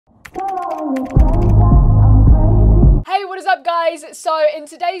Hey, what is up guys? So in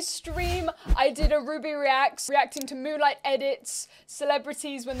today's stream, I did a Ruby Reacts, reacting to Moonlight edits,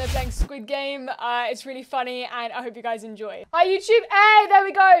 celebrities when they're playing Squid Game. It's really funny and I hope you guys enjoy. Hi YouTube, hey, there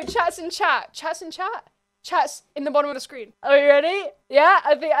we go. Chats in chat. Chats in chat? Chats in the bottom of the screen. Are you ready? Yeah,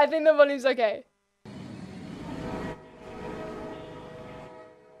 I think the volume's okay.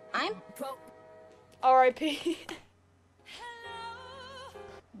 I'm broke. R.I.P.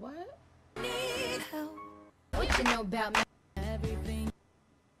 What? What you know about me? Everything.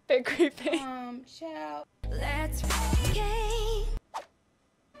 Bit creepy. Shout. Let's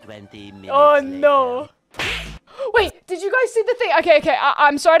 20 minutes Oh later. no. Wait, did you guys see the thing? Okay,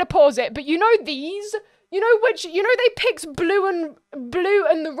 I'm sorry to pause it, but you know these? You know they picked blue and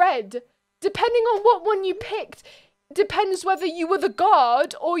the red. Depending on what one you picked, depends whether you were the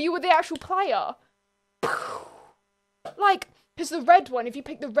guard or you were the actual player. Like, because the red one, if you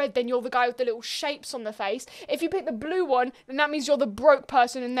pick the red, then you're the guy with the little shapes on the face. If you pick the blue one, then that means you're the broke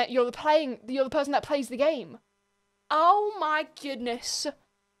person and that you're the person that plays the game. Oh my goodness.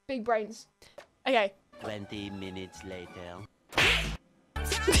 Big brains. Okay. 20 minutes later.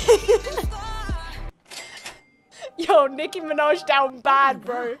 Yo, Nicki Minaj down bad,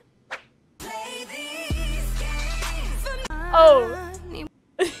 bro. Oh.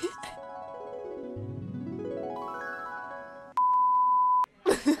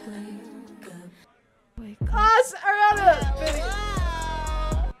 Ariana. Billy.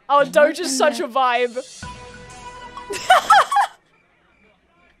 Oh, Doja's such a vibe.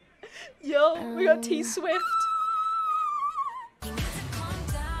 Yo, we got T Swift.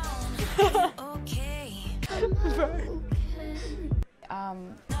 Bro.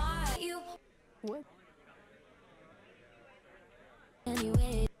 What?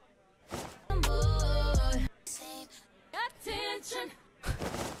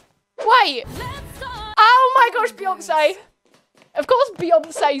 Wait! Oh my gosh, Beyonce! Of course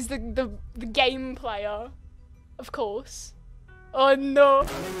Beyonce's the game player. Of course. Oh no.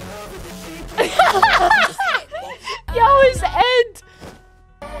 Yo, it's Ed!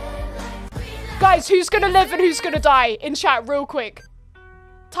 Guys, who's gonna live and who's gonna die? In chat, real quick.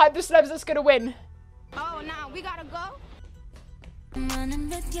 Type the celebs that's gonna win. Oh, now we gotta go.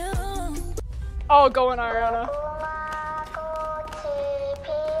 Oh, go on, Ariana.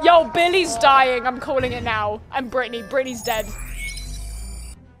 Yo, Billy's dying. I'm calling it now. And Brittany. Brittany's dead.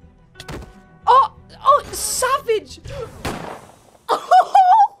 Oh, savage.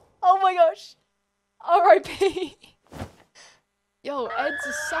 Oh my gosh. R.I.P. Yo, Ed's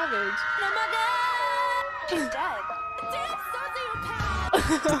a savage. She's dead.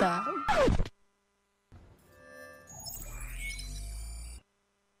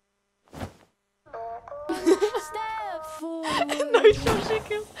 No shot she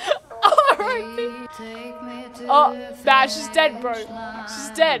killed. R.I.P. Oh, nah, she's dead, bro. She's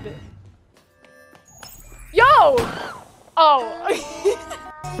dead. Yo! Oh.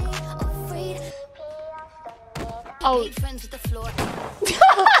 Oh. Made friends with the floor.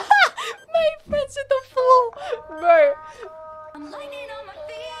 Made friends with the floor. Bro. I'm lightning on my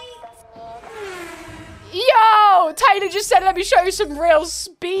feet. Yo! Taylor just said, let me show you some real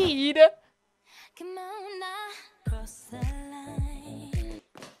speed. Come on now. Cross the line.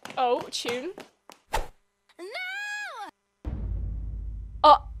 Oh, tune. No!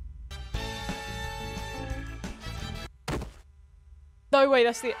 Oh. No way,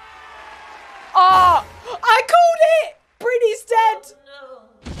 that's the... Oh! I called it! Brittany's dead!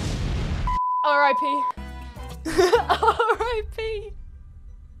 R.I.P. R.I.P.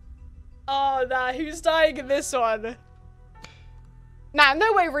 Oh, nah, who's dying in this one? Nah,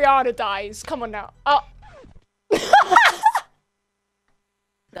 no way Rihanna dies. Come on now. Oh.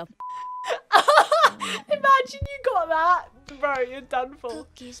 Imagine you got that. Bro, you're done for.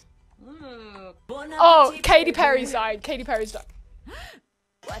 Oh, Katy Perry's died. Katy Perry's died.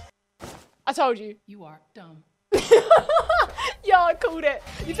 What? I told you. You are dumb. Yo, I called it.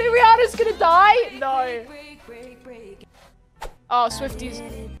 You think Rihanna's gonna die? No. Oh, Swifties.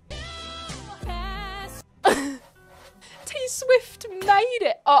 T-Swift made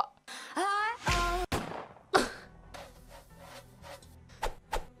it. Oh.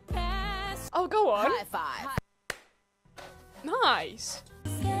 Oh, go on. High five. Nice.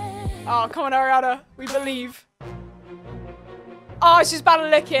 Oh, come on, Ariana. We believe. Oh, she's about to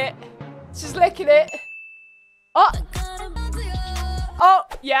lick it. She's licking it. Oh. Oh,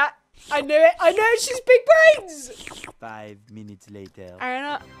 yeah. I knew it. I knew it. She's big brains. 5 minutes later.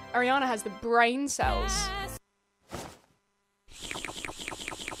 Ariana has the brain cells.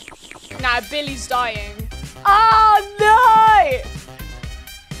 Nah, Billy's dying. Oh, no.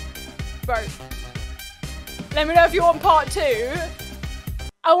 Bro. Let me know if you want part 2.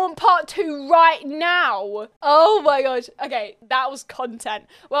 I want part 2 right now. Oh my gosh. Okay, that was content.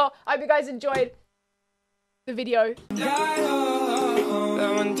 Well, I hope you guys enjoyed the video.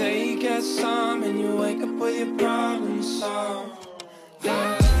 That one day you get some and you wake up with your problems solved.